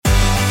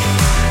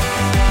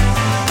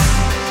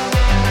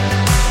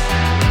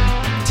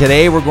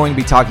Today we're going to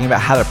be talking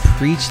about how to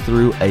preach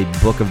through a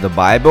book of the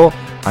Bible.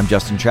 I'm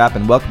Justin Trapp,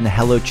 and welcome to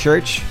Hello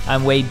Church.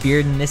 I'm Wade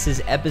Bearden. This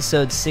is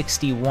episode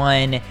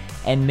 61,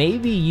 and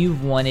maybe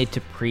you've wanted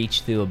to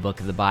preach through a book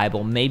of the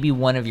Bible. Maybe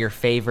one of your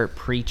favorite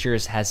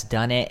preachers has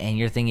done it, and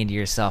you're thinking to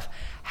yourself,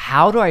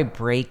 how do I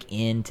break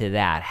into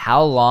that?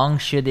 How long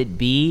should it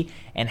be?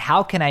 And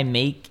how can I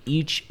make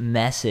each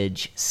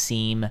message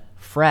seem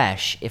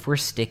fresh if we're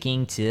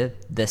sticking to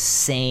the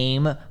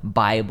same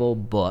Bible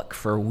book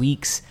for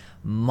weeks,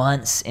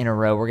 months in a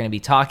row? We're going to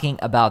be talking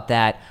about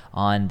that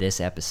on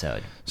this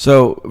episode.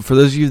 So for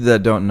those of you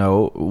that don't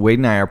know, Wade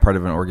and I are part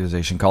of an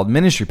organization called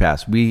Ministry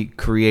Pass. We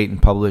create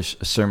and publish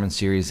a sermon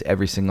series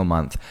every single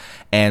month,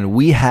 and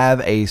we have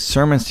a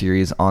sermon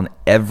series on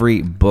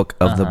every book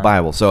of the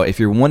Bible. So if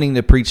you're wanting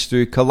to preach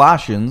through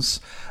Colossians,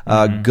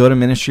 go to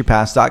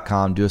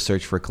ministrypass.com, do a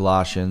search for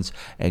Colossians,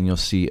 and you'll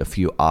see a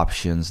few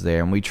options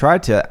there. And we try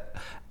to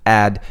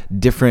add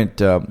different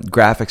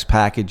graphics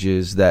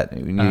packages that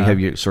you have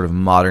your sort of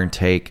modern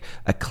take,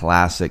 a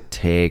classic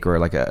take, or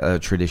like a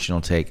traditional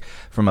take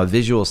from a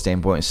visual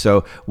standpoint.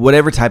 So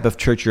whatever type of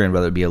church you're in,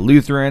 whether it be a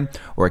Lutheran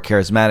or a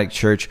charismatic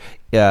church,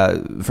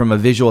 from a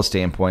visual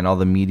standpoint, all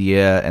the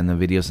media and the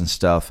videos and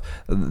stuff,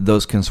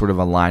 those can sort of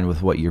align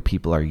with what your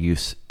people are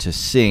used to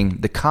seeing.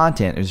 The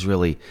content is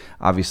really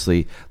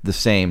obviously the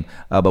same,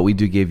 but we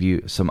do give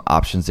you some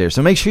options there.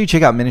 So make sure you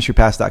check out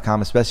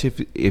ministrypass.com,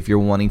 especially if you're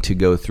wanting to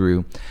go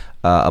through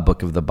a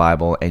book of the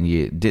Bible and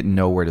you didn't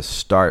know where to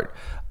start.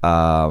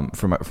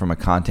 From a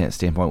content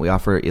standpoint, we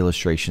offer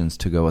illustrations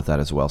to go with that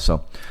as well.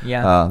 So,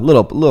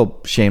 little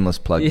shameless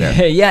plug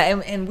there. Yeah,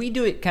 and we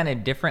do it kind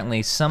of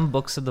differently. Some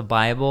books of the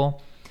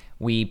Bible,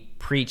 we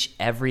preach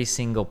every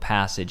single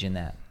passage in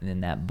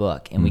that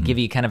book, and we give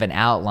you kind of an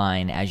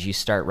outline as you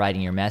start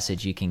writing your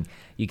message. You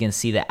can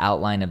see the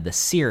outline of the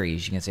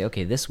series. You can say,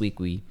 okay, this week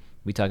we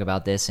talk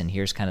about this, and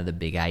here's kind of the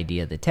big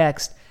idea of the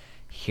text.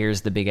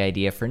 Here's the big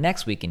idea for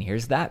next week, and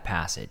here's that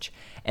passage.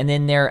 And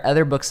then there are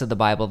other books of the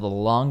Bible, the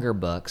longer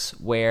books,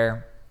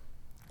 where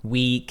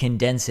we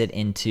condense it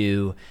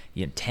into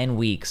 10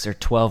 weeks or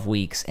 12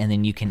 weeks, and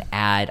then you can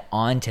add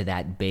on to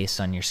that based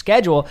on your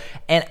schedule.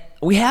 And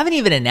we haven't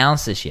even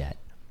announced this yet,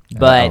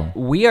 but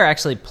we are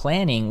actually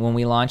planning when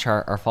we launch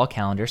our fall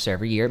calendar. So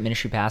every year at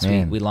Ministry Pass,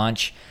 we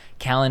launch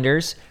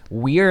calendars.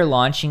 We are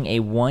launching a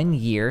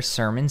 1-year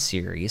sermon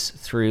series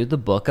through the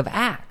book of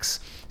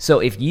Acts. So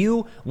if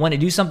you want to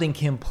do something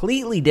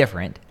completely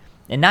different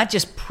and not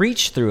just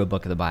preach through a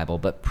book of the Bible,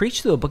 but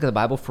preach through a book of the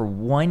Bible for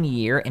 1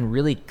 year and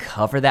really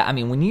cover that. I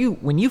mean, when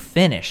you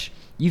finish,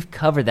 you've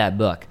covered that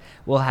book.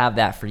 We'll have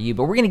that for you.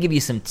 But we're going to give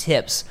you some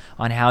tips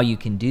on how you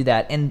can do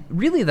that. And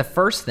really the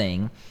first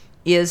thing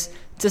is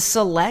to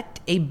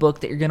select a book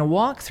that you're going to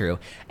walk through.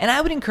 And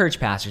I would encourage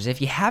pastors, if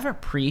you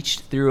haven't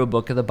preached through a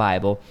book of the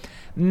Bible,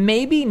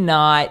 maybe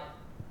not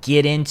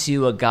get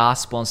into a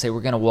gospel and say, we're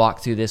going to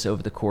walk through this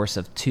over the course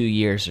of 2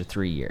 years or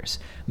 3 years.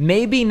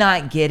 Maybe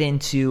not get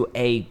into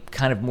a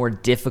kind of more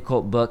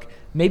difficult book.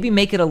 Maybe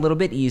make it a little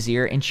bit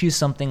easier and choose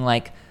something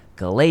like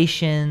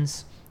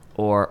Galatians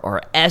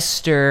or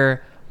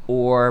Esther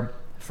or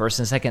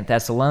 1st and 2nd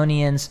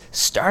Thessalonians.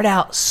 Start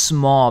out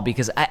small,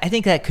 because I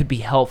think that could be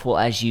helpful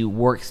as you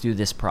work through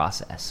this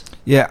process.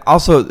 Yeah,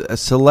 also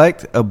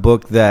select a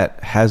book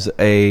that has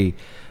a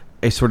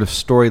sort of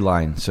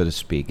storyline, so to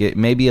speak. It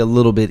may be a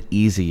little bit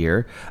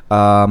easier.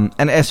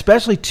 And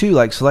especially, too,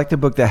 like select a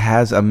book that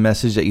has a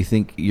message that you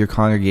think your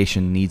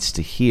congregation needs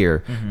to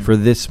hear for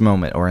this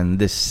moment or in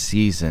this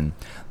season.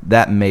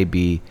 That may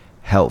be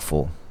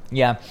helpful.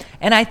 Yeah.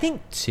 And I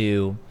think,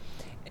 too,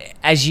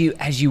 as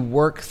you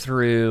work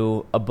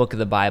through a book of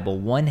the Bible,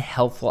 one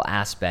helpful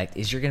aspect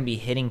is you're going to be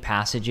hitting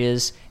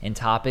passages and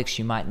topics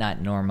you might not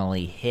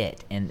normally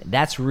hit. And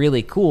that's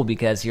really cool,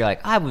 because you're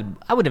like, I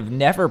would have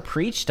never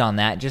preached on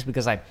that just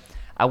because I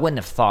wouldn't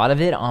have thought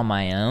of it on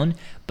my own.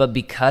 But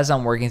because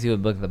I'm working through a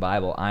book of the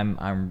Bible,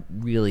 I'm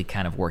really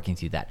kind of working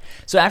through that.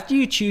 So after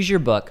you choose your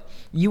book,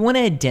 you want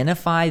to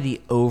identify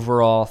the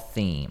overall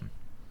theme.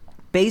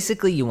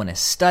 Basically, you want to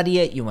study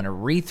it, you want to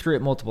read through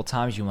it multiple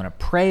times, you want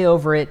to pray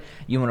over it,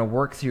 you want to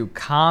work through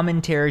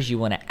commentaries, you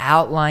want to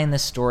outline the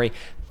story,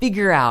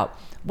 figure out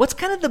what's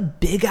kind of the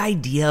big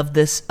idea of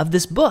this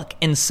book.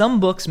 And some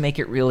books make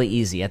it really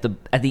easy. At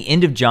the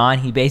end of John,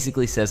 he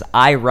basically says,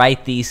 I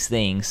write these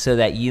things so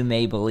that you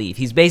may believe.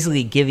 He's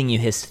basically giving you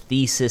his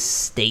thesis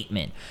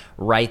statement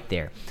right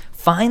there.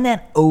 Find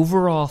that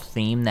overall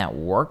theme that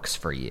works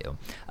for you,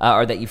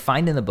 or that you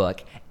find in the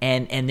book,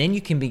 and then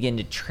you can begin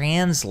to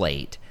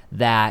translate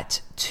that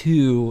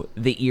to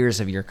the ears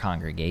of your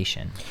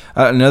congregation.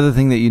 Another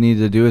thing that you need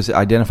to do is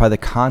identify the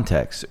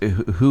context.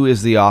 Who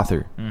is the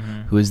author?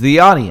 Who is the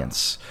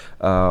audience?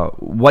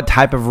 What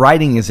type of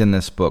writing is in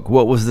this book?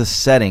 What was the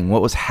setting?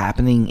 What was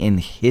happening in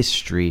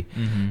history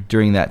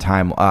during that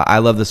time? I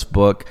love this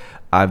book.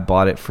 I've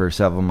bought it for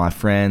several of my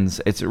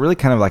friends. It's really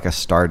kind of like a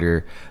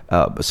starter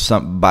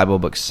some Bible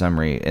book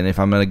summary. And if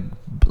I'm going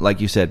to,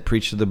 like you said,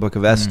 preach to the book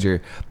of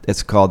Esther,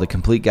 it's called The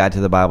Complete Guide to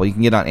the Bible. You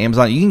can get it on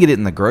Amazon. You can get it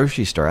in the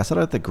grocery store. I saw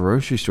it at the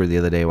grocery store the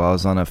other day while I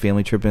was on a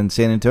family trip in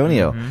San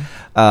Antonio.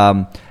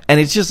 And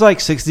it's just like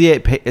 6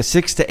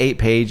 to 8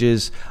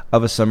 pages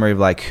of a summary of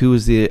like who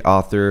is the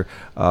author,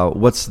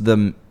 what's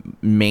the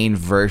main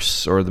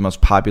verse or the most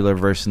popular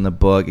verse in the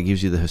book. It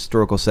gives you the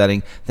historical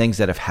setting, things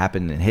that have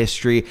happened in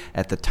history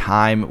at the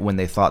time when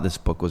they thought this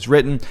book was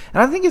written.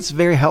 And I think it's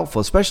very helpful,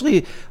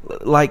 especially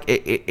like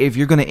if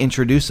you're going to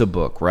introduce a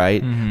book,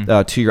 right,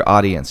 to your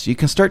audience. You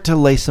can start to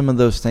lay some of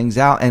those things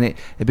out, and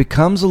it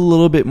becomes a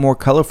little bit more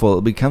colorful.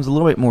 It becomes a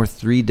little bit more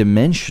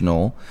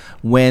three-dimensional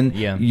when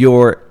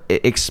you're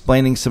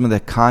explaining some of the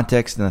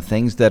context and the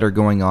things that are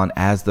going on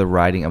as the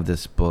writing of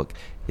this book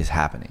is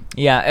happening.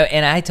 Yeah,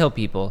 and I tell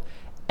people,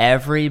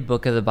 every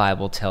book of the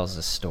Bible tells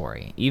a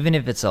story. Even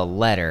if it's a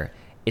letter,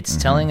 it's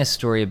telling a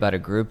story about a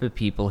group of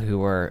people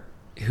who are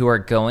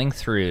going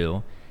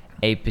through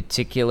a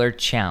particular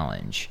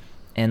challenge,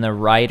 and the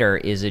writer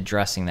is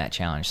addressing that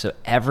challenge. So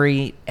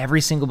every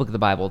single book of the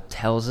Bible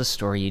tells a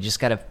story. You just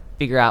got to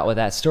figure out what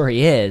that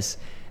story is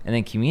and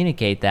then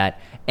communicate that.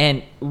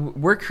 And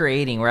we're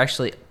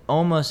actually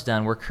almost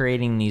done. We're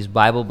creating these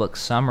Bible book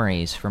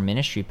summaries for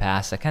Ministry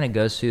Pass that kind of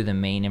goes through the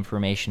main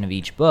information of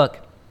each book.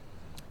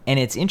 And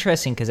it's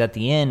interesting because at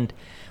the end,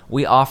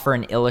 we offer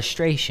an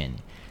illustration.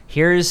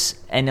 Here's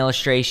an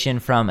illustration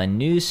from a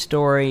news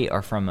story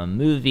or from a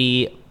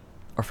movie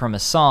or from a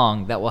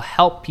song that will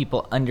help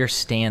people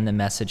understand the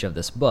message of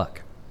this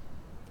book.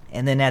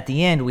 And then at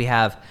the end, we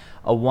have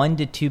a 1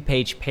 to 2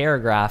 page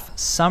paragraph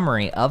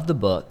summary of the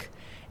book,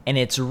 and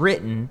it's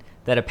written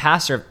that a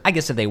pastor, I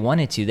guess if they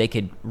wanted to, they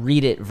could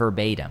read it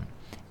verbatim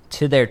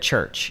to their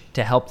church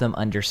to help them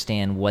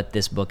understand what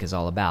this book is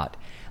all about.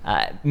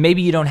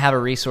 Maybe you don't have a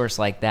resource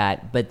like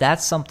that, but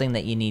that's something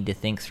that you need to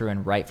think through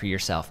and write for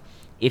yourself.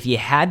 If you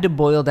had to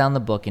boil down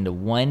the book into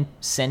one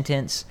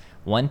sentence,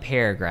 one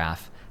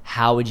paragraph,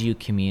 how would you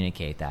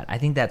communicate that? I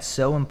think that's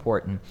so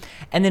important.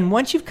 And then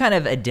once you've kind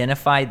of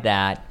identified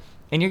that,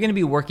 and you're going to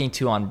be working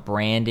too on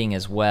branding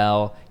as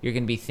well, you're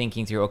going to be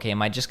thinking through, okay,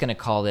 am I just going to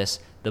call this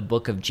the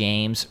Book of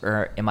James,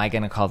 or am I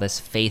going to call this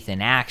Faith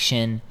in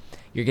Action?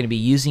 You're going to be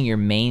using your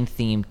main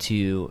theme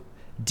to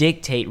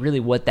dictate really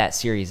what that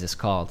series is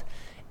called.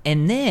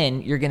 And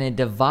then you're going to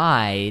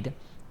divide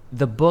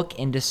the book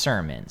into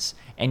sermons.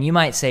 And you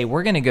might say,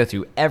 we're going to go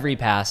through every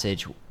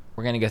passage.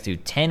 We're going to go through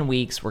 10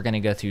 weeks. We're going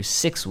to go through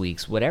 6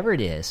 weeks, whatever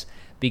it is.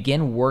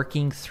 Begin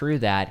working through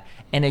that.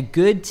 And a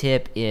good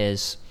tip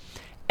is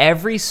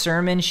every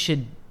sermon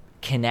should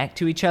connect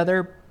to each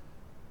other,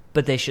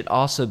 but they should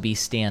also be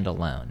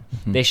standalone.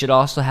 They should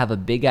also have a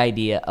big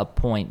idea, a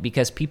point,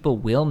 because people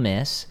will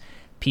miss.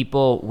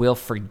 People will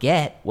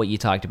forget what you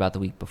talked about the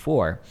week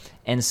before.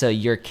 And so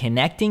you're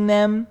connecting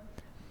them,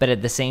 but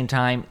at the same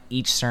time,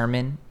 each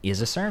sermon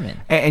is a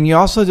sermon. And you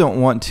also don't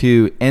want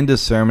to end a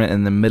sermon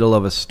in the middle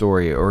of a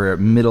story or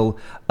middle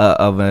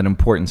of an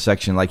important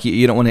section. Like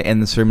you don't want to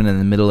end the sermon in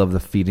the middle of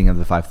the feeding of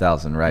the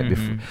 5,000, right?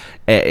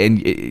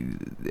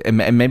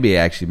 And maybe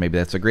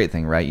that's a great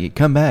thing, right? You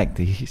come back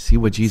to see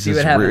what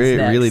Jesus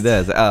really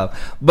does.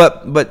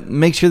 But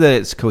make sure that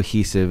it's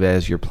cohesive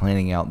as you're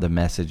planning out the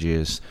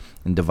messages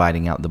and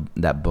dividing out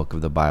that book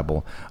of the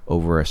Bible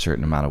over a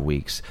certain amount of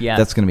weeks. Yeah.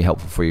 That's going to be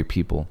helpful for your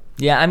people.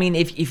 Yeah, I mean,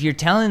 if you're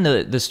telling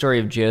the story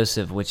of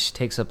Joseph, which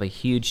takes up a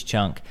huge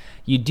chunk,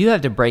 you do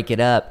have to break it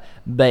up,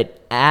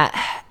 but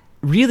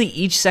really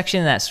each section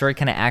of that story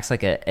kind of acts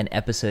like an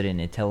episode in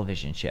a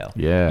television show.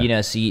 Yeah. You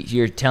know, so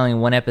you're telling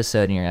one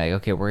episode and you're like,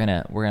 okay, we're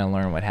gonna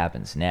learn what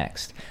happens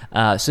next.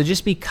 So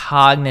just be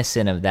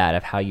cognizant of that,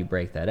 of how you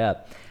break that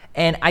up.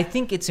 And I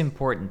think it's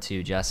important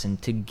too, Justin,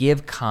 to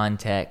give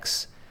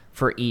context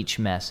for each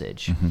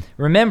message.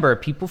 Remember,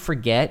 people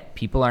forget.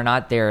 People are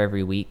not there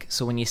every week.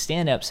 So when you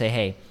stand up, say,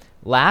 hey,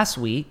 last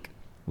week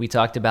we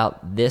talked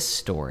about this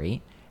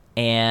story,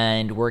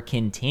 and we're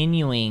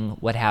continuing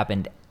what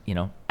happened,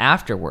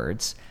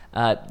 afterwards.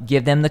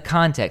 Give them the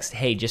context.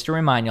 Hey, just to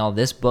remind y'all,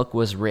 this book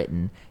was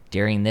written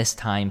during this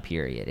time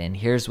period, and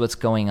here's what's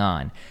going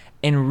on.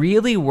 And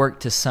really work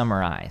to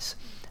summarize.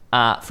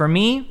 For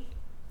me,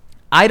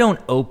 I don't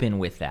open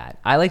with that.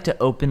 I like to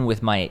open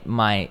with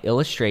my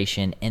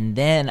illustration, and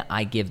then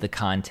I give the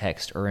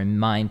context or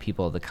remind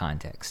people of the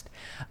context.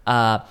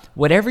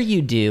 Whatever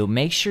you do,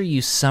 make sure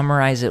you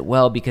summarize it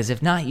well, because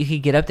if not, you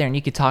could get up there and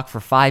you could talk for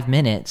 5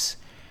 minutes,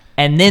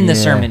 and then the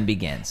sermon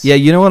begins. Yeah,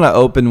 you don't want to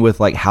open with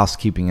like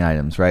housekeeping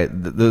items, right?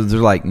 Those are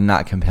like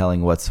not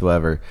compelling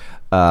whatsoever.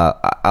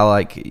 I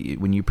like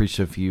when you preached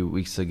a few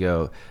weeks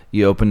ago,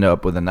 you opened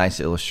up with a nice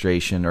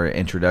illustration or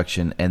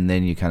introduction, and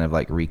then you kind of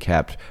like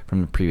recapped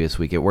from the previous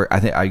week.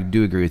 I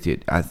do agree with you.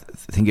 I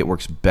think it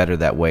works better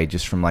that way,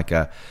 just from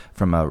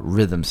a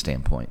rhythm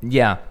standpoint.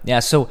 Yeah.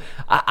 So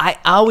I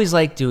always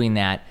like doing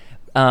that,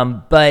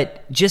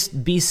 but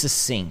just be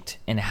succinct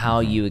in how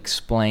you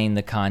explain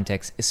the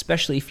context,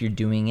 especially if you're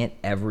doing it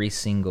every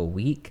single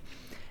week,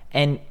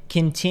 and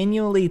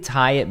continually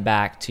tie it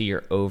back to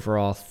your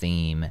overall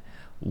theme.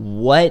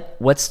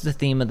 what's the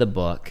theme of the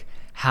book?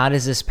 How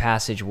does this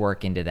passage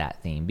work into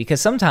that theme?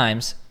 Because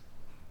sometimes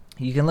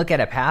you can look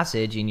at a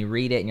passage and you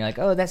read it and you're like,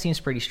 oh, that seems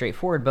pretty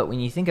straightforward. But when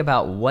you think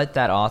about what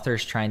that author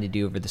is trying to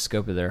do over the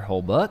scope of their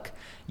whole book,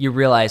 you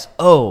realize,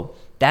 oh,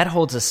 that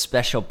holds a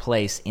special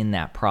place in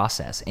that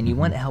process. And you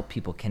want to help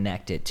people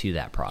connect it to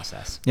that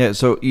process. Yeah,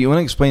 so you want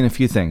to explain a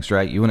few things,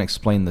 right? You want to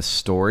explain the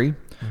story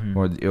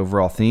or the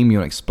overall theme. You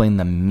want to explain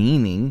the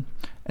meaning.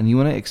 And you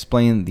want to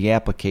explain the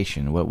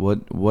application.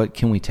 What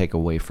can we take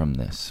away from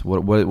this?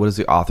 What is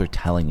the author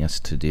telling us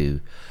to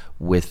do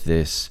with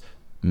this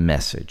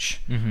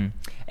message? Mm-hmm.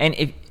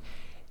 And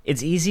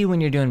it's easy when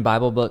you're doing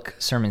Bible book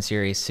sermon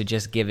series to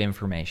just give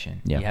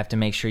information. Yeah. You have to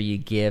make sure you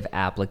give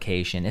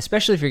application,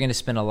 especially if you're going to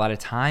spend a lot of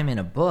time in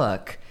a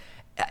book.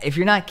 If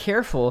you're not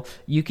careful,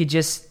 you could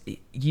just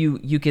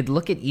you could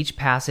look at each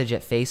passage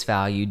at face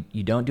value.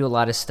 You don't do a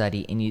lot of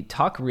study, and you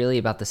talk really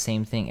about the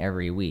same thing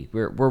every week.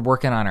 We're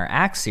working on our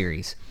Acts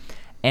series,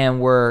 and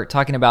we're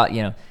talking about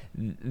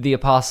the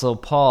Apostle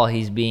Paul.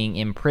 He's being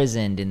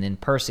imprisoned and then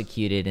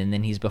persecuted, and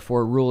then he's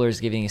before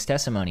rulers giving his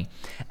testimony.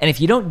 And if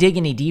you don't dig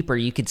any deeper,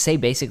 you could say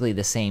basically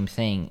the same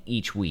thing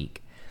each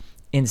week.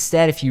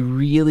 Instead, if you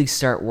really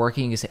start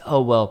working, you say,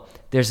 oh, well,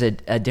 there's a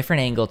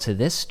different angle to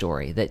this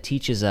story that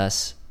teaches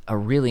us a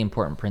really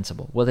important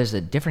principle. Well, there's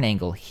a different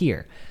angle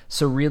here.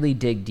 So really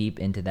dig deep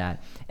into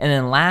that. And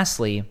then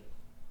lastly,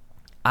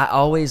 I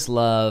always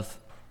love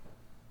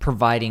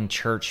providing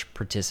church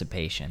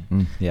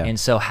participation. Yeah. And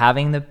so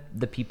having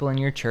the people in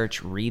your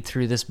church read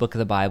through this book of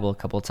the Bible a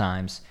couple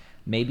times,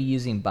 maybe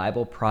using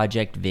Bible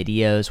Project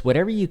videos,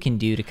 whatever you can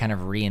do to kind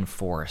of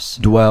reinforce.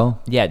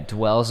 Dwell. Yeah,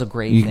 Dwell is a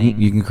great thing.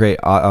 You can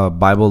create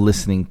Bible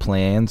listening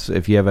plans.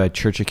 If you have a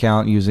church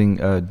account using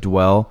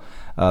Dwell,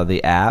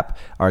 the app,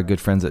 our good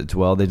friends at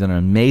Dwell, they've done an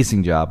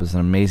amazing job. It's an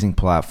amazing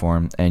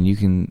platform, and you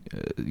can,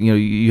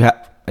 you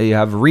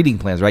have reading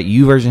plans, right?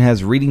 YouVersion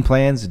has reading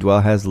plans. Dwell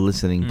has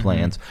listening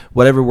plans.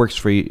 Whatever works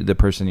for you, the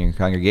person in your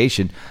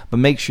congregation, but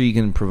make sure you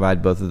can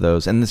provide both of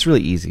those, and it's really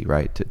easy,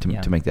 right,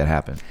 to make that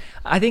happen.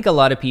 I think a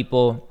lot of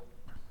people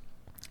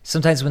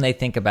sometimes when they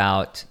think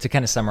about, to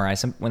kind of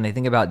summarize, when they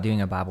think about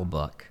doing a Bible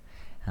book,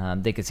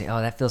 they could say,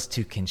 oh, that feels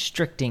too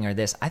constricting or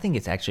this. I think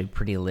it's actually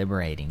pretty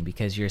liberating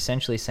because you're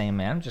essentially saying,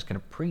 man, I'm just going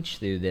to preach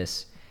through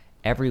this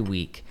every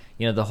week.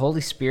 The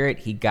Holy Spirit,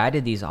 he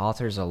guided these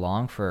authors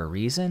along for a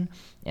reason,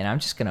 and I'm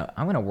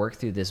going to work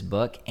through this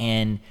book,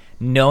 and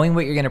knowing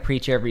what you're going to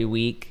preach every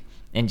week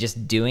and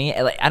just doing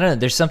it, I don't know,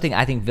 there's something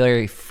I think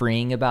very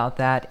freeing about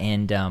that,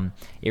 and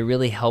it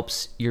really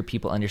helps your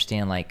people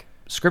understand,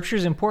 Scripture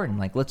is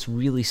important. Let's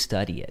really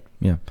study it.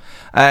 Yeah.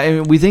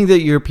 And we think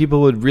that your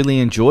people would really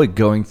enjoy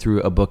going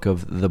through a book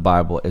of the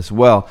Bible as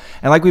well.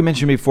 And like we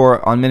mentioned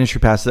before, on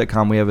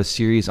ministrypass.com, we have a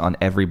series on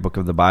every book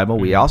of the Bible.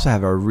 We also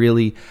have a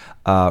really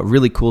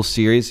cool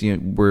series.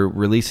 We're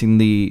releasing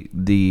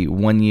the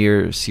 1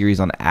 year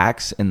series on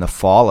Acts in the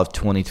fall of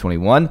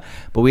 2021.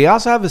 But we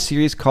also have a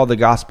series called The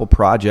Gospel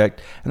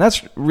Project. And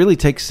that's really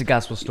takes... The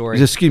Gospel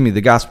Story. Excuse me,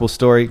 The Gospel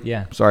Story.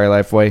 Yeah. Sorry,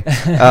 Lifeway.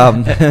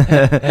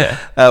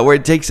 Where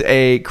it takes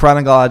a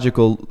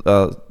chronological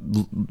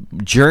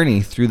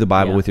journey through the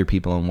Bible with your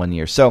people in 1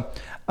 year. So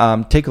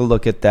take a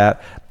look at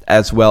that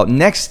as well.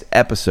 Next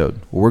episode,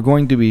 we're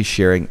going to be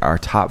sharing our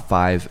top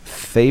 5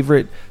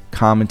 favorite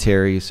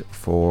commentaries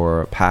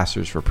for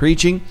pastors for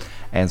preaching.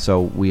 And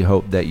so we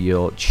hope that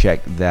you'll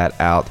check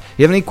that out. If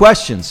you have any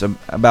questions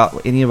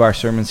about any of our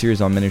sermon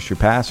series on Ministry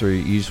Pass, or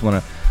you just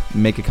want to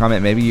make a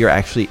comment, maybe you're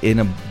actually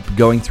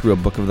going through a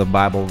book of the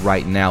Bible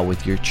right now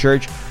with your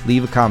church,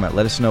 leave a comment.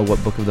 Let us know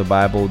what book of the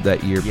Bible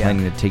that you're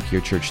planning to take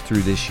your church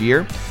through this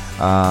year.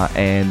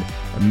 And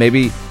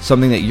maybe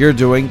something that you're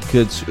doing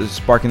could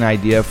spark an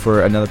idea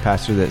for another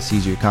pastor that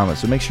sees your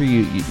comments. So make sure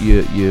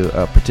you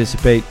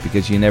participate,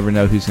 because you never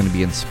know who's going to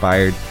be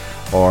inspired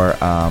or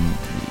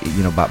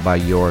by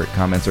your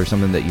comments or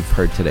something that you've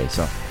heard today.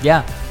 So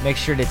make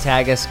sure to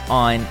tag us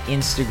on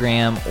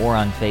Instagram or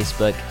on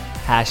Facebook,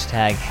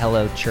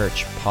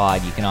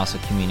 #HelloChurchPod. You can also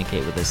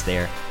communicate with us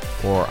there,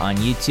 or on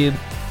YouTube.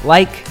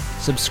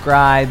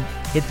 Subscribe,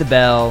 hit the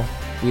bell.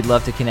 We'd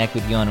love to connect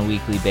with you on a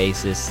weekly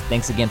basis.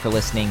 Thanks again for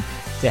listening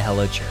to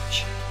Hello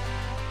Church.